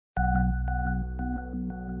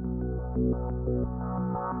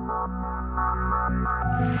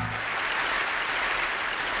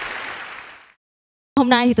Hôm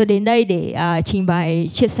nay thì tôi đến đây để trình bày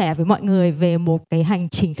chia sẻ với mọi người về một cái hành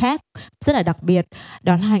trình khác rất là đặc biệt,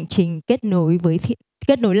 đó là hành trình kết nối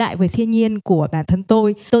lại với thiên nhiên của bản thân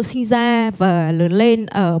tôi. Tôi sinh ra và lớn lên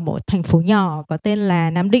ở một thành phố nhỏ có tên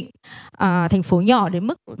là Nam Định. Thành phố nhỏ đến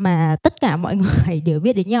mức mà tất cả mọi người đều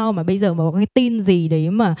biết đến nhau, mà bây giờ mà có cái tin gì đấy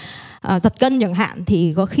mà giật gân chẳng hạn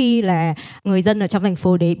thì có khi là người dân ở trong thành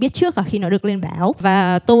phố đấy biết trước cả khi nó được lên báo.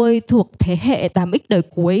 Và tôi thuộc thế hệ 8X đời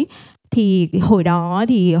cuối. Thì hồi đó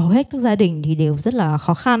thì hầu hết các gia đình thì đều rất là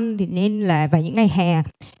khó khăn, thì nên là vào những ngày hè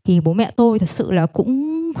thì bố mẹ tôi thật sự là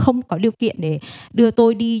cũng không có điều kiện để đưa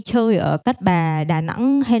tôi đi chơi ở Cát Bà, Đà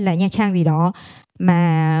Nẵng hay là Nha Trang gì đó,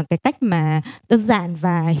 mà cái cách mà đơn giản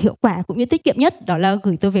và hiệu quả cũng như tiết kiệm nhất đó là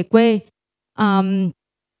gửi tôi về quê.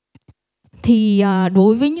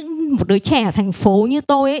 Đối với một đứa trẻ ở thành phố như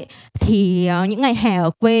tôi ấy, thì những ngày hè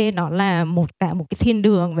ở quê nó là một cái thiên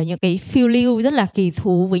đường, và những cái phiêu lưu rất là kỳ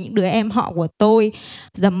thú với những đứa em họ của tôi,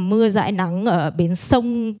 dầm mưa dãi nắng ở bến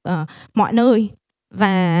sông mọi nơi.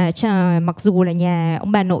 Và mặc dù là nhà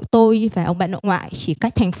ông bà nội tôi và ông bà nội ngoại chỉ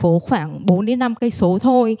cách thành phố khoảng 4 đến 5 cây số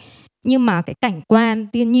thôi, nhưng mà cái cảnh quan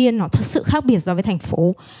thiên nhiên nó thật sự khác biệt so với thành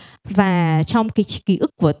phố. Và trong cái ký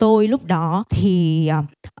ức của tôi lúc đó thì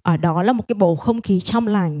ở đó là một cái bầu không khí trong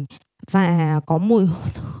lành và có mùi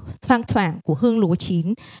thoang thoảng của hương lúa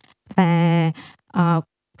chín, và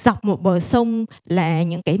dọc một bờ sông là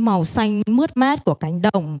những cái màu xanh mướt mát của cánh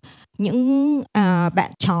đồng, những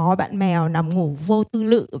bạn chó bạn mèo nằm ngủ vô tư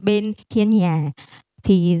lự bên hiên nhà.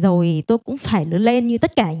 Thì rồi tôi cũng phải lớn lên như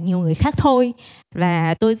tất cả nhiều người khác thôi,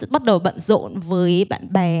 và tôi bắt đầu bận rộn với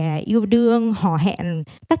bạn bè, yêu đương, hò hẹn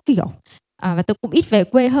các kiểu, và tôi cũng ít về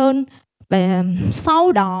quê hơn. Và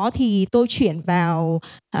sau đó thì tôi chuyển vào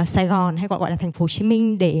Sài Gòn, hay gọi là thành phố Hồ Chí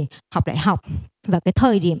Minh, để học đại học. Và cái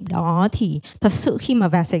thời điểm đó thì thật sự khi mà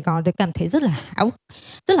vào Sài Gòn tôi cảm thấy rất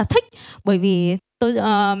là thích, bởi vì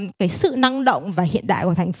cái sự năng động và hiện đại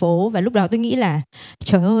của thành phố. Và lúc đó tôi nghĩ là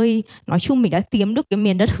trời ơi, nói chung mình đã kiếm được cái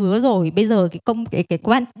miền đất hứa rồi, bây giờ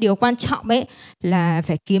điều quan trọng ấy là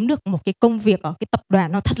phải kiếm được một cái công việc ở cái tập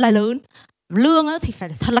đoàn nó thật là lớn, lương thì phải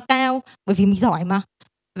thật là cao, bởi vì mình giỏi mà.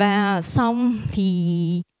 Và xong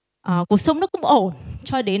thì cuộc sống nó cũng ổn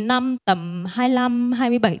cho đến năm tầm 25,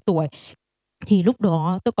 27 tuổi. Thì lúc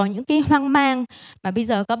đó tôi có những cái hoang mang mà bây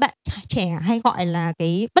giờ các bạn trẻ hay gọi là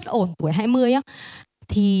cái bất ổn tuổi 20 á.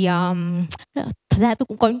 Thì thật ra tôi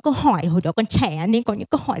cũng có những câu hỏi, hồi đó còn trẻ nên có những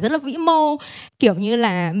câu hỏi rất là vĩ mô, kiểu như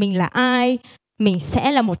là mình là ai, mình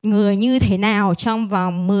sẽ là một người như thế nào trong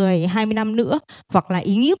vòng 10, 20 năm nữa, hoặc là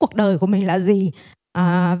ý nghĩa cuộc đời của mình là gì.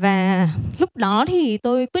 Và lúc đó thì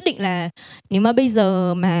tôi quyết định là nếu mà bây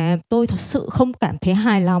giờ mà tôi thật sự không cảm thấy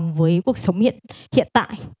hài lòng với cuộc sống hiện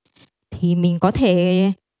tại thì mình có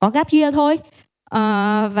thể có gap year thôi.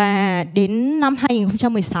 Và đến năm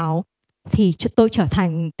 2016 thì tôi trở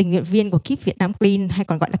thành tình nguyện viên của Keep Việt Nam Clean, hay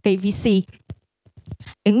còn gọi là KVC.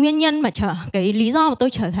 Cái lý do mà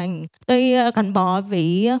tôi gắn bó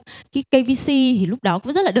với cái KVC thì lúc đó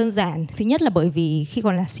cũng rất là đơn giản. Thứ nhất là bởi vì khi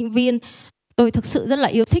còn là sinh viên, tôi thực sự rất là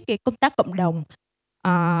yêu thích cái công tác cộng đồng.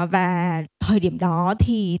 Và thời điểm đó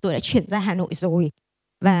thì tôi đã chuyển ra Hà Nội rồi.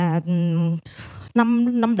 Và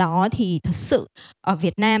năm đó thì thật sự ở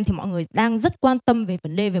Việt Nam thì mọi người đang rất quan tâm về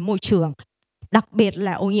vấn đề về môi trường, đặc biệt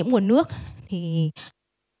là ô nhiễm nguồn nước. Thì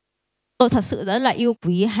tôi thật sự rất là yêu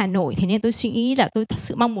quý Hà Nội, thế nên tôi suy nghĩ là tôi thật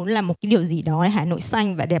sự mong muốn làm một cái điều gì đó để Hà Nội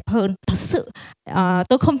xanh và đẹp hơn. Thật sự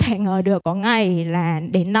tôi không thể ngờ được có ngày là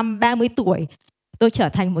đến năm 30 tuổi tôi trở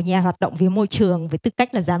thành một nhà hoạt động vì môi trường với tư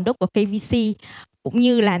cách là giám đốc của KVC. Cũng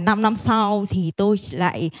như là 5 năm sau thì tôi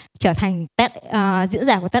lại trở thành diễn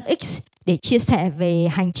giả của TEDx để chia sẻ về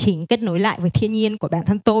hành trình kết nối lại với thiên nhiên của bản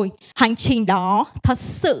thân tôi. Hành trình đó thật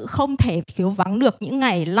sự không thể thiếu vắng được những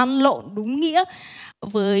ngày lăn lộn đúng nghĩa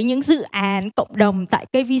với những dự án cộng đồng tại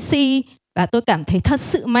KVC. Và tôi cảm thấy thật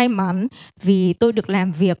sự may mắn vì tôi được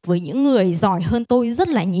làm việc với những người giỏi hơn tôi rất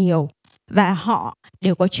là nhiều. Và họ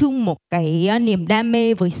đều có chung một cái niềm đam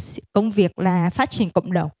mê với công việc là phát triển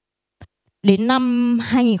cộng đồng. Đến năm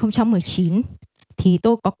 2019 thì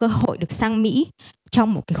tôi có cơ hội được sang Mỹ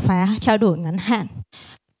trong một cái khóa trao đổi ngắn hạn.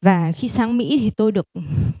 Và khi sang Mỹ thì tôi được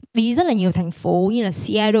đi rất là nhiều thành phố như là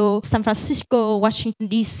Seattle, San Francisco,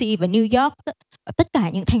 Washington DC và New York. Tất cả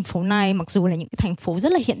những thành phố này mặc dù là những cái thành phố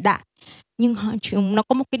rất là hiện đại, nhưng nó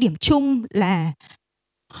có một cái điểm chung là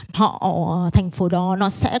thành phố đó nó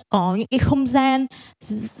sẽ có những cái không gian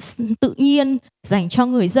tự nhiên dành cho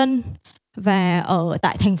người dân. Và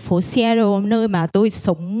tại thành phố Seattle, nơi mà tôi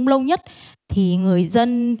sống lâu nhất, thì người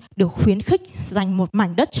dân được khuyến khích dành một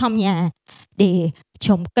mảnh đất trong nhà để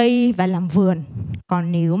trồng cây và làm vườn.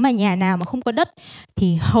 Còn nếu mà nhà nào mà không có đất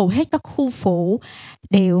thì hầu hết các khu phố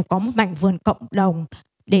đều có một mảnh vườn cộng đồng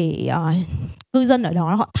để cư dân ở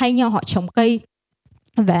đó họ thay nhau họ trồng cây.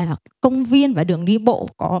 Và công viên và đường đi bộ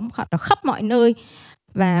có khắp mọi nơi.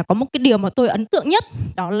 Và có một cái điều mà tôi ấn tượng nhất,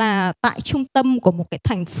 đó là tại trung tâm của một cái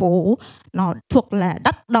thành phố nó thuộc là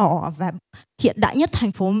đắt đỏ và hiện đại nhất,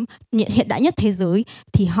 thành phố hiện đại nhất thế giới,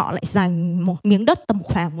 thì họ lại dành một miếng đất tầm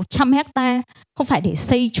khoảng 100 hectare, không phải để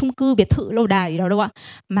xây chung cư biệt thự lâu đài gì đó đâu ạ,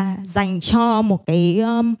 mà dành cho một cái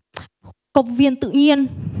công viên tự nhiên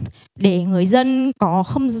để người dân có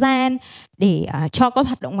không gian để cho các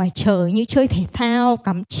hoạt động ngoài trời như chơi thể thao,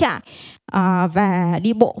 cắm trại và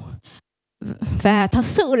đi bộ. Và thật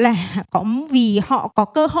sự là vì họ có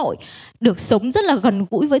cơ hội được sống rất là gần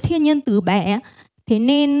gũi với thiên nhiên từ bé, thế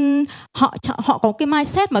nên họ có cái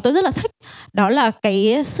mindset mà tôi rất là thích, đó là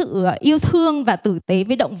cái sự yêu thương và tử tế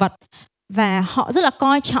với động vật, và họ rất là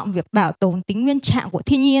coi trọng việc bảo tồn tính nguyên trạng của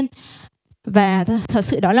thiên nhiên. Và thật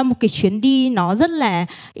sự đó là một cái chuyến đi nó rất là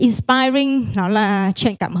inspiring, nó là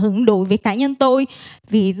truyền cảm hứng đối với cá nhân tôi.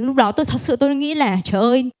 Vì lúc đó tôi nghĩ là trời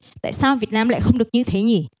ơi, tại sao Việt Nam lại không được như thế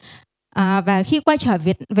nhỉ? Và khi quay trở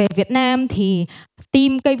về Việt Nam thì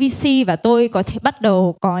team KVC và tôi có thể bắt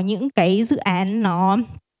đầu có những cái dự án nó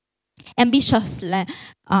ambitious, là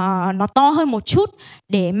nó to hơn một chút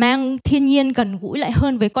để mang thiên nhiên gần gũi lại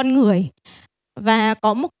hơn với con người. Và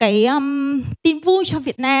có một cái tin vui cho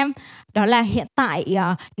Việt Nam, đó là hiện tại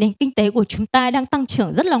nền kinh tế của chúng ta đang tăng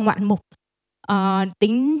trưởng rất là ngoạn mục.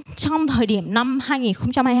 Tính trong thời điểm năm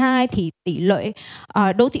 2022 thì tỷ lệ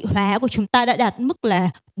đô thị hóa của chúng ta đã đạt mức là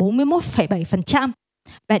 41,7%.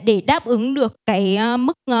 Và để đáp ứng được cái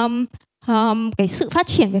mức cái sự phát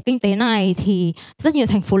triển về kinh tế này thì rất nhiều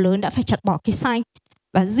thành phố lớn đã phải chặt bỏ cây xanh.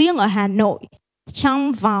 Và riêng ở Hà Nội,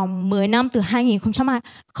 trong vòng 10 năm từ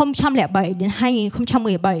 2007 đến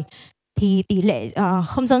 2017 thì tỷ lệ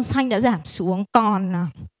không gian xanh đã giảm xuống còn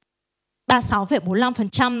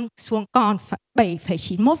 36,45% xuống còn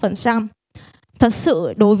 7,91%. Thật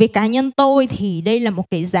sự đối với cá nhân tôi thì đây là một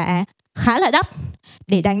cái giá khá là đắt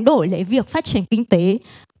để đánh đổi lấy việc phát triển kinh tế.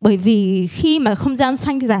 Bởi vì khi mà không gian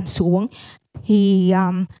xanh giảm xuống thì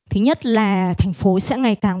thứ nhất là thành phố sẽ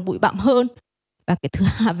ngày càng bụi bặm hơn,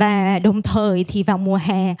 và đồng thời thì vào mùa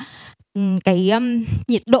hè cái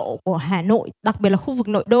nhiệt độ của Hà Nội, đặc biệt là khu vực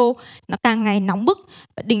nội đô, nó càng ngày nóng bức.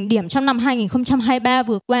 Đỉnh điểm trong năm 2023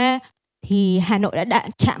 vừa qua thì Hà Nội đã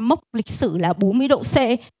chạm mốc lịch sử là 40 độ C.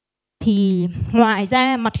 Thì ngoài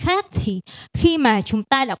ra mặt khác thì khi mà chúng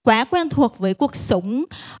ta đã quá quen thuộc với cuộc sống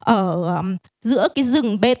ở giữa cái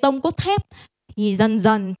rừng bê tông cốt thép thì dần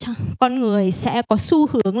dần con người sẽ có xu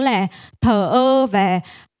hướng là thờ ơ và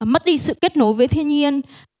mất đi sự kết nối với thiên nhiên.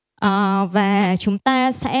 Và chúng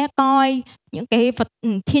ta sẽ coi những cái vật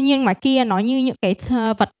thiên nhiên ngoài kia nó như những cái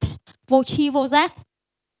vật vô tri vô giác.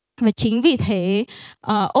 Và chính vì thế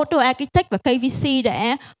Auto Architect và KVC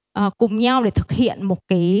đã cùng nhau để thực hiện một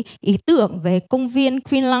cái ý tưởng về công viên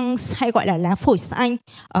Queenlands, hay gọi là lá phổi xanh,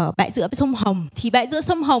 ở bãi giữa sông Hồng. Thì bãi giữa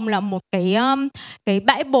sông Hồng là một cái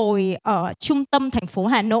bãi bồi ở trung tâm thành phố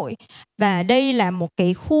Hà Nội, và đây là một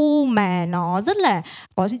cái khu mà nó rất là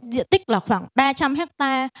có diện tích là khoảng 300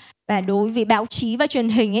 hectare. Và đối với báo chí và truyền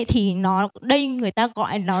hình ấy thì đây người ta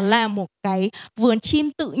gọi nó là một cái vườn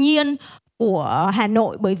chim tự nhiên của Hà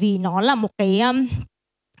Nội, bởi vì nó là một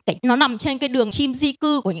nó nằm trên cái đường chim di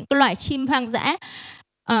cư của những cái loài chim hoang dã.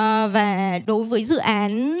 Và đối với dự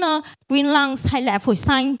án Queenlands hay là phổi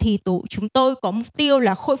xanh thì chúng tôi có mục tiêu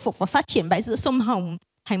là khôi phục và phát triển bãi giữa sông Hồng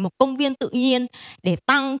thành một công viên tự nhiên để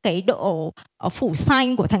tăng cái độ phủ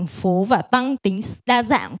xanh của thành phố và tăng tính đa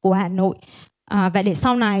dạng của Hà Nội. Và để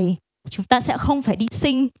sau này chúng ta sẽ không phải đi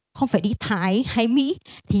Sinh, không phải đi Thái hay Mỹ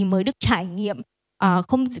thì mới được trải nghiệm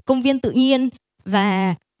công viên tự nhiên,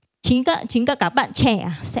 và chính cả các bạn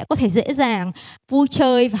trẻ sẽ có thể dễ dàng vui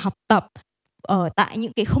chơi và học tập ở tại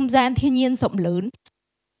những cái không gian thiên nhiên rộng lớn.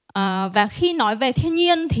 Và khi nói về thiên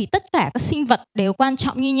nhiên thì tất cả các sinh vật đều quan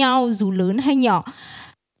trọng như nhau, dù lớn hay nhỏ.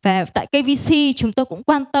 Và tại KVC chúng tôi cũng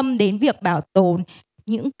quan tâm đến việc bảo tồn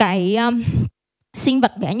những cái sinh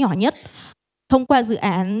vật bé nhỏ nhất thông qua dự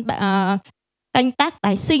án canh tác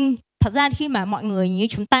tái sinh. Thật ra khi mà mọi người như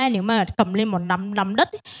chúng ta nếu mà cầm lên một nắm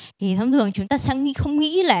đất ấy, thì thông thường chúng ta sẽ không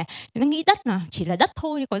nghĩ là nó nghĩ đất là chỉ là đất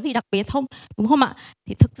thôi, có gì đặc biệt không, đúng không ạ?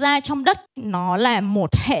 Thì thực ra trong đất nó là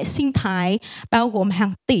một hệ sinh thái bao gồm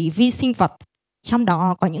hàng tỷ vi sinh vật. Trong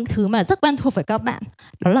đó có những thứ mà rất quen thuộc với các bạn,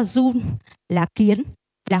 đó là giun, là kiến,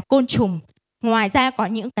 là côn trùng, Ngoài ra có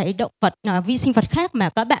những cái động vật, vi sinh vật khác mà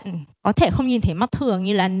các bạn có thể không nhìn thấy mắt thường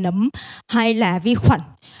như là nấm hay là vi khuẩn.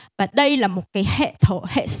 Và đây là một cái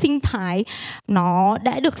hệ sinh thái nó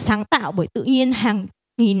đã được sáng tạo bởi tự nhiên hàng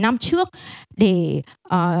nghìn năm trước để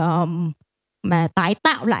mà tái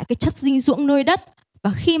tạo lại cái chất dinh dưỡng nơi đất.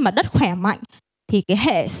 Và khi mà đất khỏe mạnh thì cái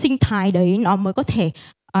hệ sinh thái đấy nó mới có thể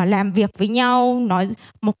làm việc với nhau nói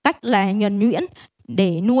một cách là nhuần nhuyễn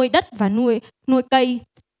để nuôi đất và nuôi cây.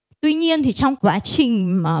 Tuy nhiên thì trong quá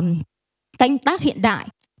trình mà canh tác hiện đại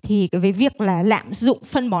thì cái việc là lạm dụng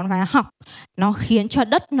phân bón hóa học nó khiến cho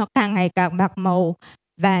đất nó càng ngày càng bạc màu,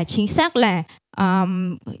 và chính xác là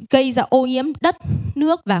gây ra ô nhiễm đất,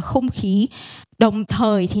 nước và không khí. Đồng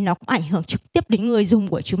thời thì nó cũng ảnh hưởng trực tiếp đến người dùng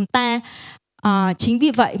của chúng ta. Chính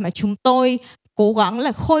vì vậy mà chúng tôi cố gắng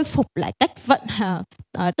là khôi phục lại cách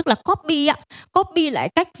tức là copy lại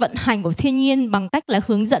cách vận hành của thiên nhiên bằng cách là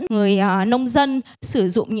hướng dẫn người nông dân sử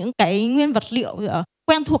dụng những cái nguyên vật liệu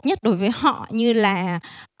quen thuộc nhất đối với họ, như là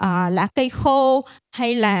lá cây khô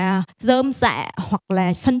hay là rơm rạ hoặc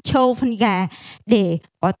là phân trâu, phân gà, để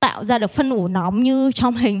có tạo ra được phân ủ nóng như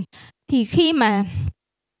trong hình. Thì khi mà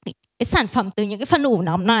cái sản phẩm từ những cái phân ủ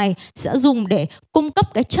nóng này sẽ dùng để cung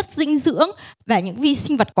cấp cái chất dinh dưỡng và những vi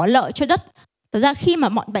sinh vật có lợi cho đất. Thật ra khi mà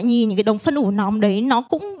mọi bạn nhìn những cái đống phân ủ nóng đấy nó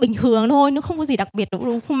cũng bình thường thôi, nó không có gì đặc biệt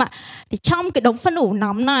đúng không ạ? Thì trong cái đống phân ủ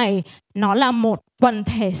nóng này nó là một quần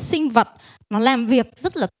thể sinh vật, nó làm việc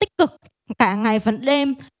rất là tích cực cả ngày lẫn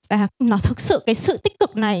đêm. Và nó thực sự cái sự tích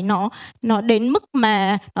cực này nó đến mức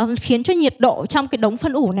mà nó khiến cho nhiệt độ trong cái đống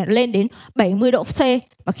phân ủ này lên đến 70 độ C.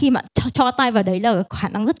 Và khi mà cho tay vào đấy là khả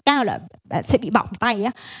năng rất cao là bạn sẽ bị bỏng tay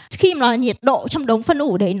á. Khi mà nhiệt độ trong đống phân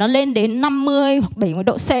ủ đấy nó lên đến 50 hoặc 70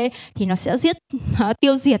 độ C thì nó sẽ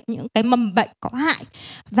tiêu diệt những cái mầm bệnh có hại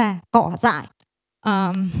và cỏ dại.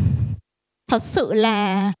 Thật sự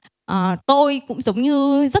là tôi cũng giống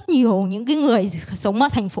như rất nhiều những cái người sống ở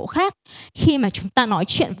thành phố khác, khi mà chúng ta nói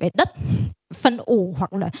chuyện về đất, phân ủ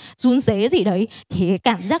hoặc là run rế gì đấy thì cái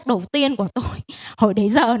cảm giác đầu tiên của tôi hồi đấy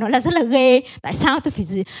giờ nó là rất là ghê. Tại sao tôi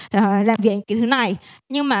phải làm việc cái thứ này?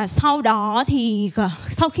 Nhưng mà sau đó thì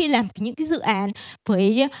sau khi làm những cái dự án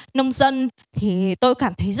với nông dân thì tôi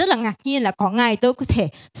cảm thấy rất là ngạc nhiên là có ngày tôi có thể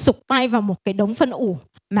sục tay vào một cái đống phân ủ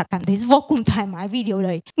mà cảm thấy vô cùng thoải mái vì điều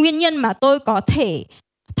đấy. Nguyên nhân mà tôi có thể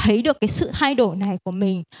thấy được cái sự thay đổi này của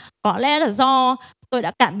mình có lẽ là do tôi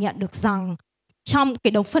đã cảm nhận được rằng trong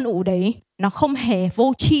cái đống phân ủ đấy nó không hề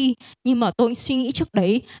vô tri nhưng mà tôi suy nghĩ trước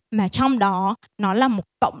đấy, mà trong đó nó là một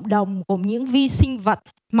cộng đồng gồm những vi sinh vật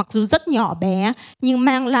mặc dù rất nhỏ bé nhưng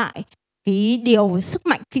mang lại cái điều sức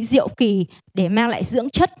mạnh diệu kỳ để mang lại dưỡng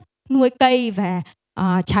chất, nuôi cây và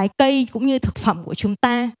trái cây cũng như thực phẩm của chúng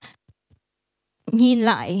ta. Nhìn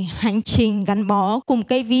lại hành trình gắn bó cùng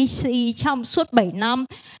cây VC trong suốt 7 năm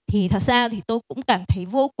thì thật ra thì tôi cũng cảm thấy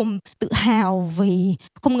vô cùng tự hào vì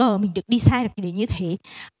không ngờ mình được đi xa được đến như thế.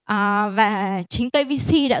 Và chính cây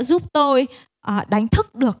VC đã giúp tôi đánh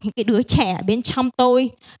thức được những cái đứa trẻ bên trong tôi.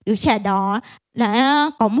 Đứa trẻ đó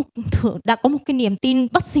đã có một cái niềm tin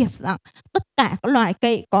bất diệt rằng tất cả các loài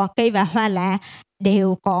cây, cỏ cây và hoa lá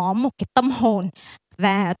đều có một cái tâm hồn.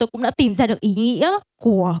 Và tôi cũng đã tìm ra được ý nghĩa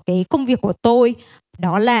của cái công việc của tôi,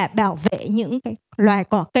 đó là bảo vệ những cái loài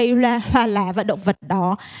cỏ cây, hoa lá và động vật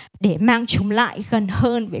đó để mang chúng lại gần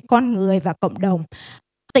hơn với con người và cộng đồng.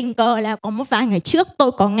 Tình cờ là có một vài ngày trước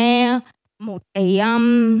tôi có nghe một cái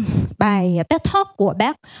bài TED Talk của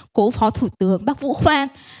bác cố Phó Thủ tướng bác Vũ Khoan.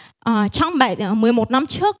 Trong bài 11 năm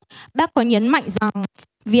trước, bác có nhấn mạnh rằng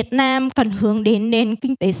Việt Nam cần hướng đến nền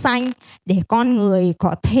kinh tế xanh để con người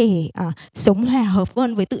có thể sống hòa hợp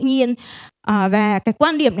hơn với tự nhiên. Và cái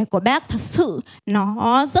quan điểm này của bác thật sự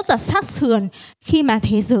nó rất là sát sườn khi mà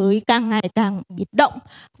thế giới càng ngày càng biến động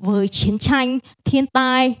với chiến tranh, thiên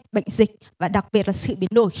tai, bệnh dịch và đặc biệt là sự biến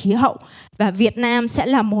đổi khí hậu. Và Việt Nam sẽ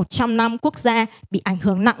là một trong 5 quốc gia bị ảnh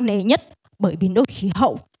hưởng nặng nề nhất bởi biến đổi khí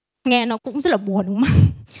hậu. Nghe nó cũng rất là buồn đúng không?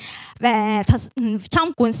 Và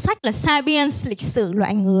trong cuốn sách là Sapiens, lịch sử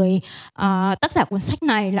loài người, tác giả cuốn sách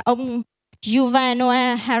này là ông Yuval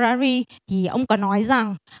Noah Harari, thì ông có nói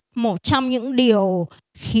rằng một trong những điều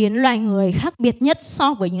khiến loài người khác biệt nhất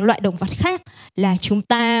so với những loại động vật khác là chúng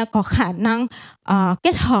ta có khả năng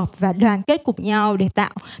kết hợp và đoàn kết cùng nhau để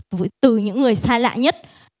tạo từ những người xa lạ nhất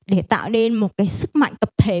để tạo nên một cái sức mạnh tập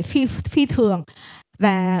thể phi thường.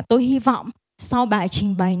 Và tôi hy vọng sau bài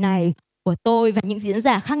trình bày này của tôi và những diễn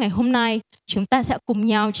giả khác ngày hôm nay, chúng ta sẽ cùng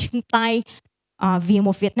nhau chung tay vì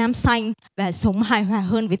một Việt Nam xanh và sống hài hòa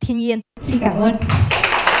hơn với thiên nhiên. Xin cảm ơn.